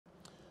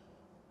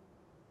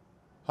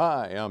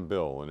Hi, I'm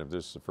Bill, and if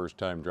this is the first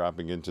time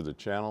dropping into the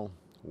channel,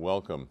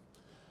 welcome.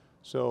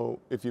 So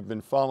if you've been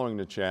following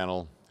the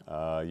channel,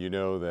 you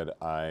know that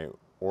I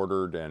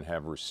ordered and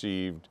have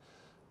received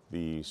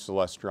the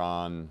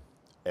Celestron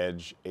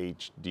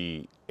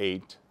EdgeHD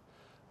 8.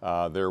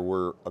 There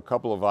were a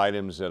couple of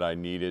items that I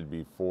needed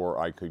before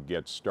I could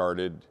get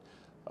started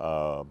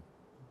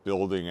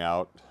building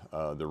out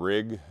the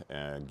rig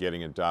and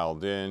getting it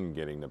dialed in,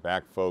 getting the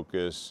back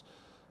focus,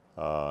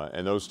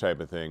 and those type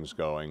of things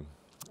going.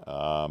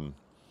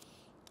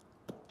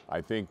 I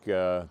think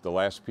the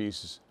last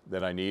piece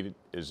that I need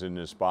is in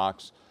this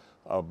box.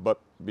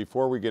 But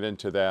before we get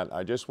into that,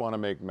 I just want to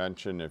make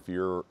mention, if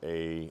you're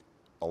a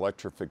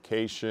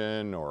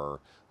electrification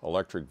or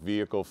electric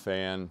vehicle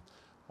fan,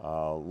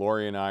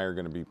 Lori and I are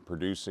going to be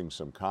producing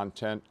some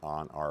content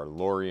on our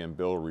Lori and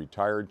Bill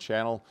Retired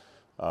channel.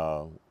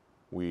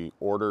 We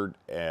ordered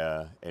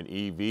an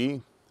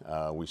EV.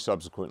 We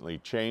subsequently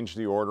changed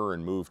the order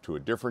and moved to a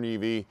different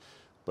EV.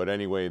 But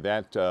anyway,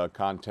 that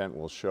content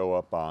will show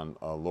up on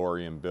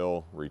Lori and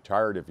Bill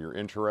Retired if you're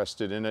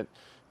interested in it.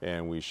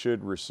 And we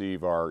should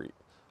receive our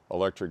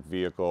electric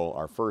vehicle,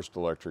 our first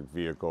electric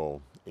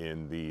vehicle,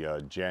 in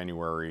the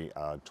January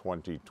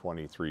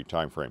 2023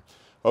 timeframe.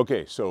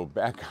 Okay, so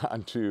back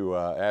onto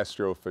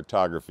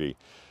astrophotography.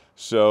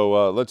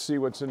 So let's see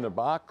what's in the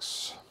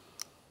box.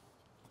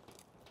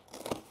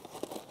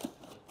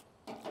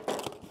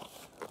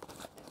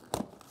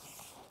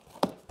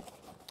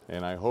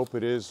 And I hope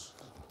it is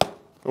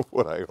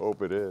what I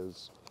hope it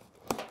is.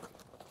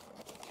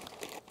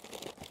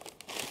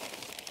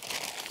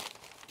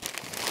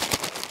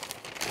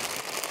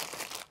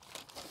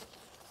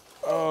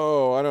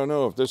 Oh, I don't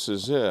know if this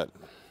is it,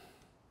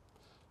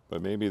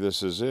 but maybe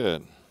this is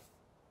it.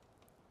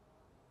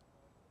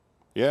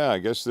 Yeah, I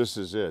guess this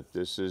is it.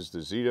 This is the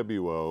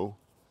ZWO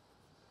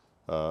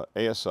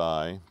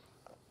ASI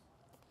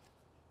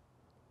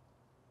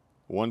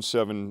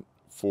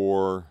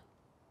 174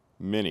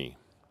 Mini.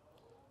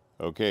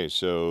 Okay,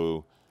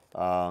 so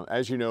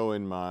as you know,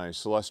 in my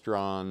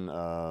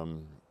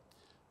Celestron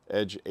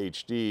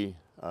EdgeHD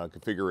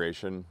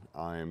configuration,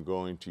 I am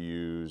going to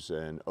use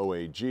an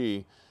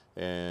OAG,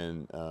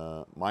 and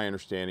my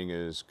understanding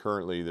is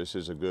currently this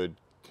is a good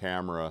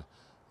camera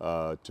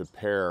to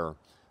pair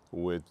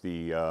with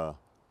the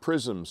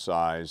prism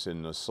size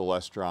in the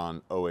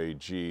Celestron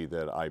OAG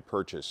that I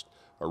purchased.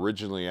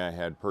 Originally I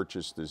had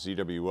purchased the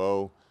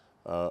ZWO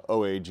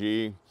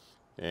OAG,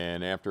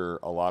 and after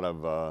a lot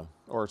of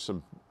or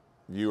some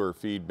viewer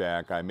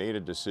feedback, I made a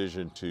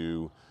decision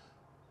to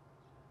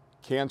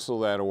cancel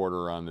that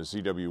order on the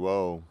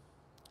ZWO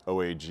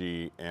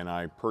OAG, and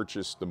I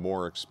purchased the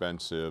more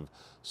expensive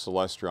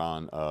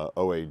Celestron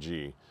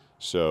OAG.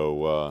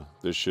 So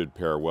this should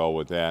pair well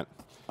with that.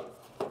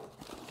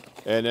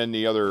 And then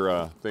the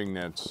other thing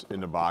that's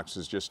in the box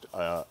is just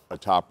a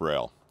top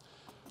rail.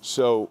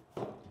 So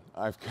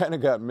I've kind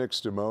of got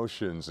mixed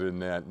emotions in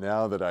that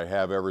now that I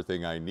have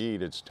everything I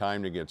need, it's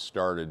time to get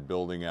started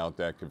building out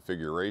that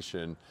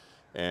configuration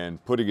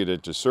and putting it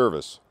into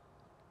service.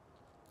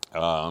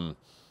 I've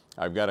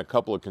got a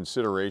couple of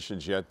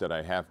considerations yet that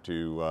I have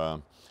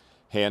to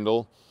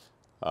handle.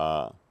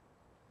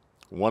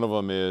 One of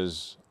them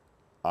is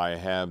I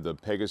have the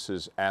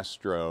Pegasus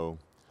Astro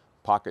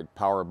Pocket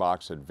Power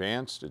Box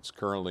Advanced. It's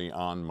currently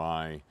on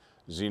my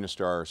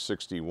Zenastar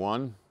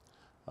 61.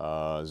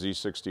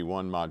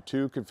 Z61 Mod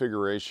 2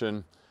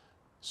 configuration.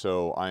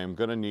 So I am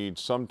going to need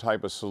some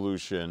type of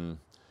solution,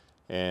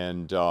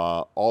 and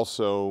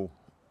also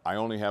I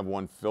only have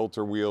one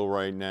filter wheel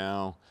right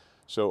now,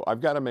 so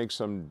I've got to make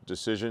some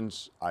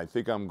decisions. I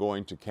think I'm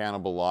going to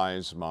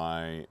cannibalize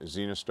my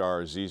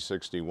Zenastar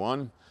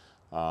Z61.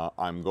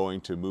 I'm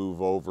going to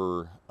move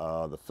over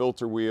the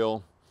filter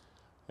wheel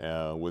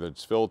with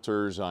its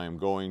filters. I am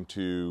going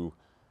to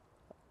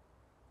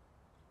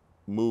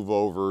move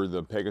over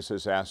the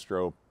Pegasus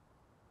Astro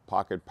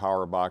Pocket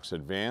Power Box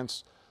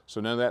Advanced. So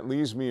now that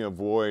leaves me a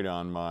void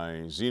on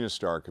my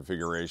Zenastar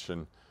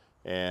configuration,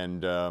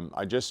 and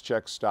I just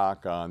checked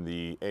stock on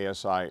the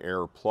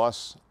ASIair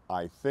Plus.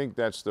 I think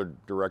that's the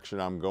direction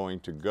I'm going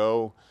to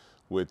go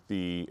with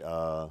the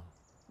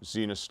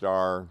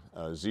Zenastar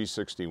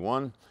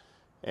Z61,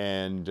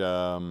 and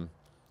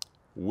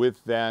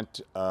with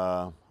that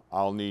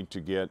I'll need to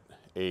get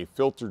a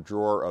filter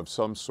drawer of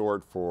some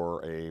sort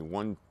for a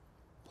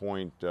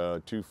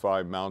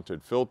 1.25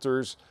 mounted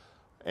filters,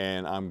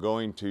 and I'm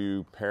going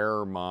to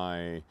pair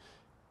my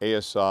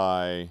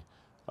ASI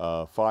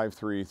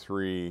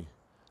 533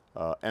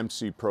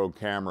 MC Pro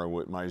camera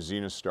with my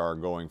Zenastar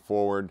going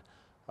forward.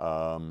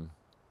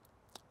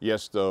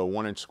 Yes, the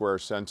 1-inch square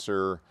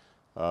sensor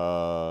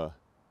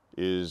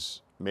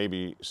is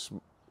maybe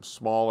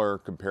smaller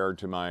compared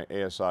to my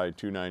ASI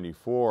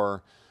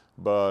 294,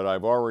 but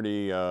I've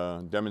already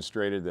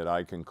demonstrated that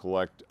I can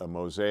collect a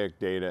mosaic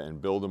data and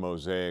build a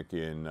mosaic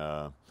in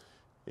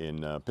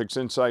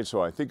PixInsight,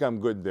 so I think I'm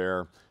good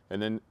there.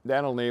 And then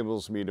that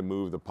enables me to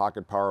move the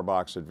Pocket Power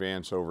Box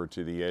Advance over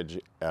to the Edge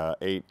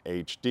 8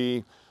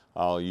 HD.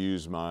 I'll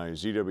use my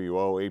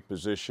ZWO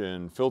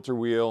 8-position filter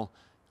wheel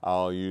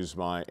I'll use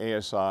my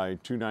ASI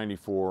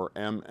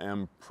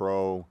 294mm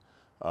Pro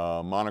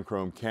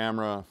monochrome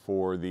camera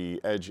for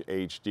the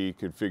EdgeHD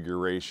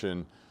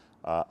configuration.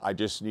 I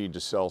just need to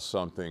sell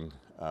something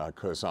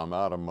because I'm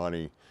out of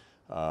money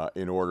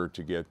in order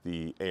to get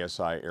the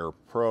ASIair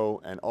Pro,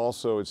 and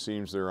also it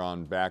seems they're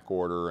on back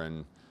order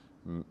and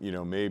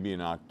maybe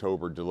an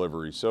October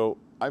delivery. So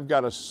I've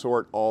got to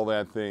sort all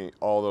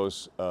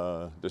those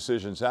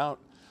decisions out.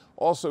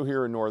 Also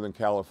here in Northern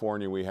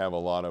California, we have a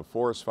lot of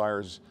forest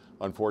fires,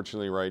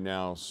 unfortunately, right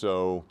now.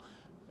 So,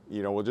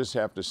 we'll just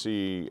have to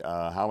see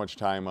how much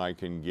time I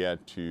can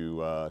get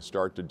to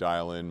start to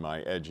dial in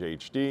my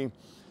EdgeHD.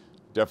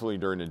 Definitely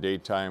during the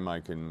daytime, I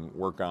can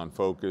work on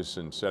focus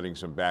and setting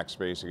some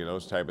backspacing and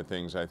those type of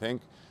things, I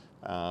think.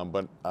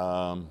 But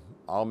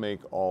I'll make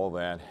all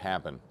that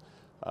happen.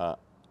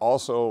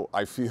 Also,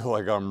 I feel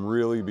like I'm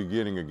really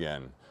beginning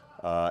again.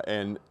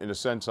 And in a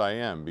sense I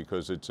am,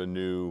 because it's a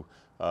new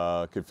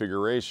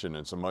configuration.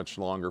 It's a much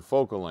longer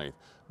focal length.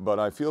 But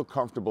I feel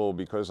comfortable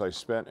because I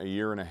spent a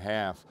year and a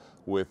half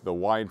with the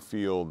wide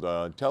field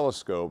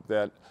telescope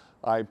that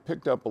I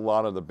picked up a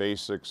lot of the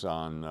basics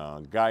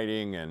on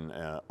guiding and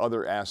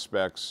other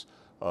aspects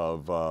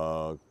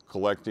of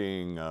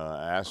collecting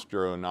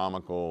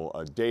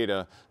astronomical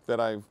data that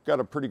I've got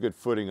a pretty good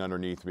footing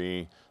underneath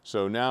me.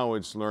 So now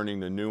it's learning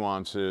the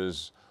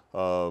nuances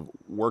of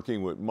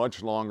working with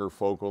much longer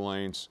focal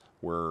lengths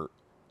where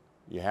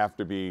you have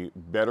to be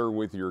better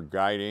with your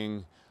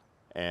guiding.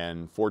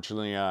 And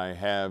fortunately, I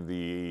have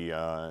the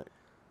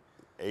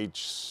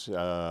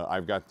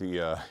I've got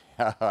the,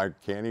 I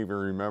can't even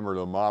remember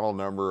the model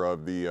number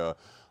of the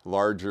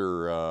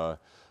larger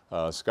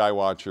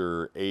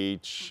Skywatcher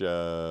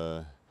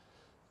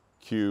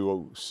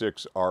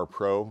HQ6R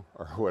Pro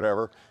or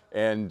whatever.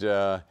 And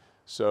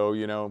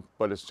so,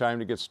 but it's time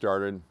to get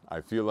started. I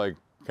feel like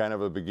kind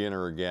of a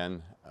beginner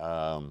again.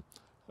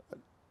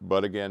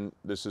 But again,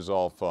 this is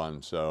all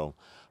fun. So,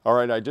 all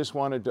right, I just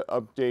wanted to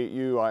update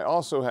you. I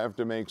also have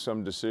to make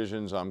some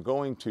decisions. I'm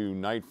going to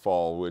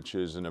Nightfall, which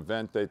is an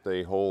event that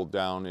they hold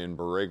down in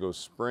Borrego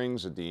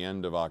Springs at the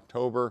end of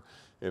October.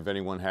 If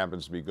anyone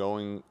happens to be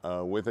going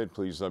with it,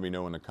 please let me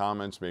know in the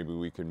comments. Maybe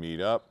we can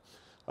meet up.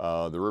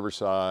 The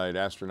Riverside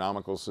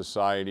Astronomical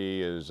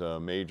Society is a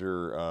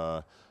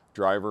major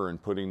driver in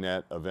putting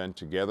that event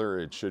together.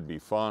 It should be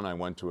fun. I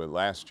went to it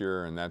last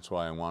year, and that's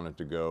why I wanted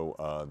to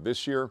go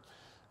this year.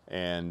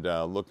 And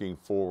looking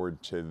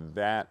forward to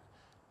that.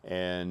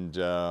 And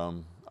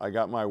I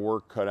got my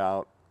work cut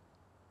out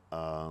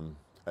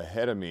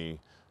ahead of me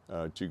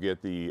to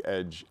get the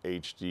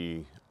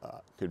EdgeHD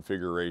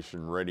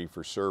configuration ready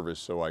for service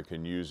so I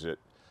can use it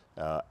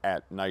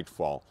at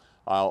Nightfall.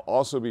 I'll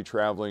also be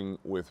traveling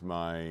with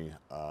my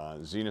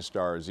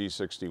Zenastar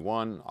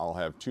Z61. I'll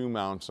have two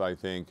mounts, I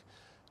think,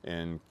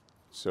 and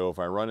so if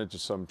I run into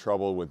some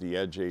trouble with the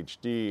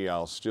EdgeHD,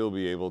 I'll still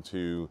be able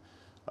to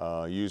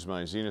use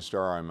my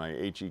Zenastar on my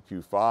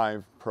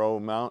HEQ5 Pro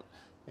mount.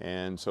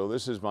 And so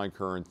this is my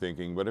current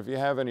thinking. But if you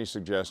have any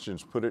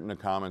suggestions, put it in the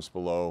comments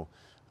below.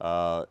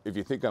 If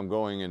you think I'm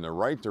going in the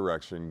right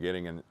direction,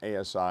 getting an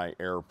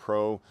ASIair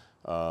Pro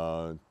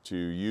to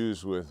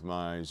use with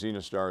my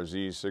Zenastar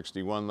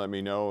Z61, let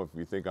me know. If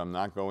you think I'm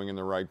not going in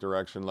the right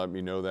direction, let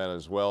me know that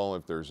as well.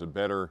 If there's a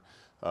better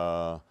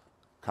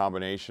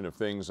combination of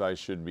things I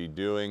should be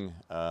doing,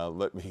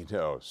 let me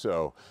know.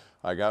 So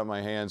I got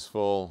my hands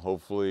full.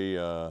 Hopefully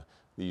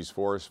these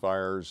forest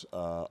fires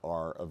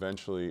are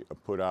eventually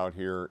put out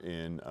here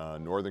in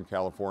Northern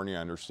California.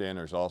 I understand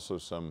there's also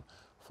some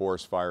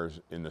forest fires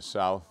in the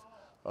south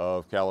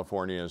of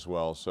California as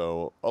well.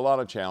 So a lot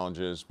of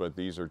challenges, but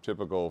these are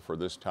typical for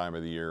this time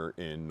of the year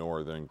in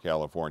Northern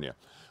California.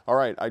 All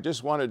right, I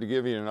just wanted to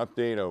give you an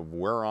update of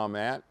where I'm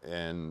at,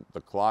 and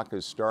the clock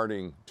is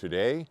starting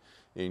today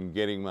in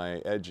getting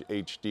my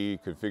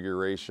EdgeHD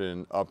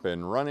configuration up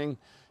and running.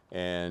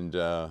 And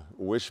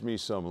wish me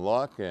some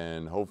luck,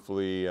 and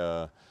hopefully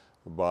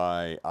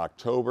by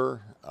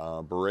October,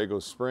 Borrego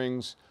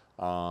Springs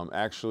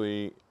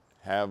actually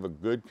have a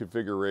good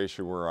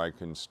configuration where I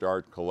can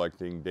start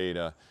collecting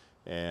data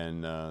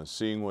and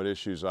seeing what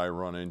issues I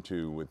run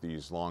into with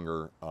these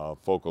longer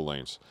focal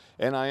lengths.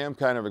 And I am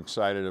kind of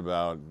excited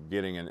about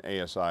getting an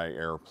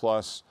ASIair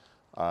Plus.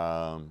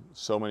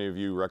 So many of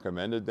you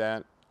recommended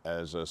that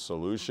as a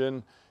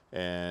solution.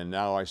 And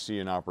now I see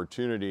an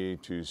opportunity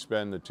to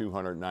spend the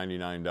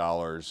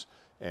 $299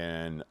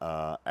 and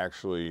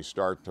actually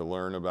start to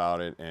learn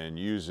about it and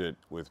use it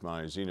with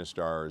my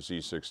Zenastar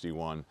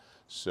Z61.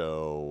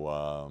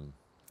 So,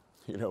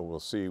 we'll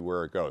see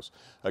where it goes.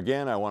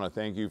 Again, I want to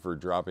thank you for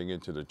dropping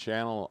into the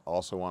channel.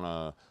 Also want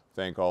to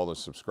thank all the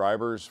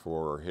subscribers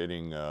for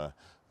hitting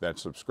that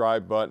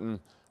subscribe button.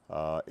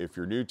 If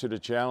you're new to the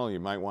channel, you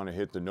might want to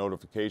hit the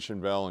notification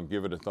bell and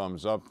give it a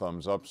thumbs up.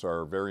 Thumbs ups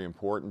are very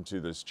important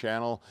to this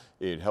channel.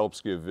 It helps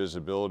give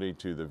visibility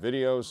to the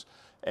videos.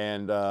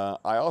 And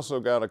I also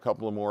got a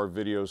couple of more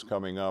videos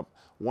coming up.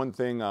 One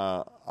thing,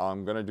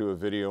 I'm going to do a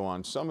video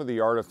on some of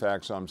the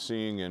artifacts I'm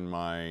seeing in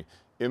my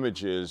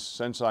images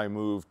since I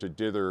moved to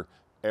dither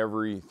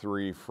every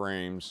 3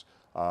 frames.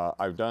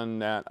 I've done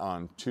that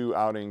on 2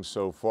 outings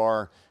so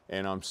far,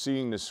 and I'm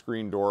seeing the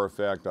screen door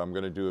effect. I'm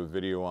going to do a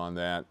video on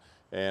that.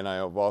 And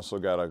I've also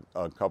got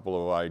a couple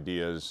of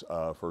ideas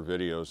for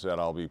videos that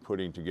I'll be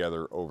putting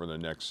together over the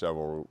next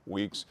several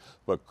weeks.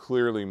 But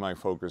clearly my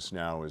focus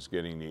now is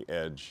getting the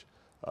Edge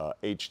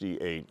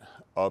HD8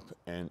 up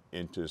and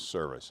into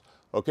service.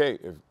 Okay,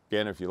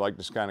 again, if you like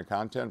this kind of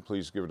content,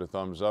 please give it a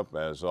thumbs up.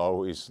 As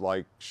always,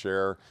 like,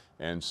 share,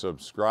 and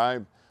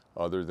subscribe.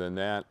 Other than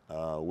that,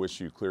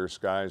 wish you clear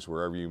skies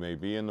wherever you may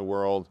be in the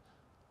world.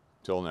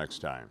 Till next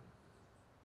time.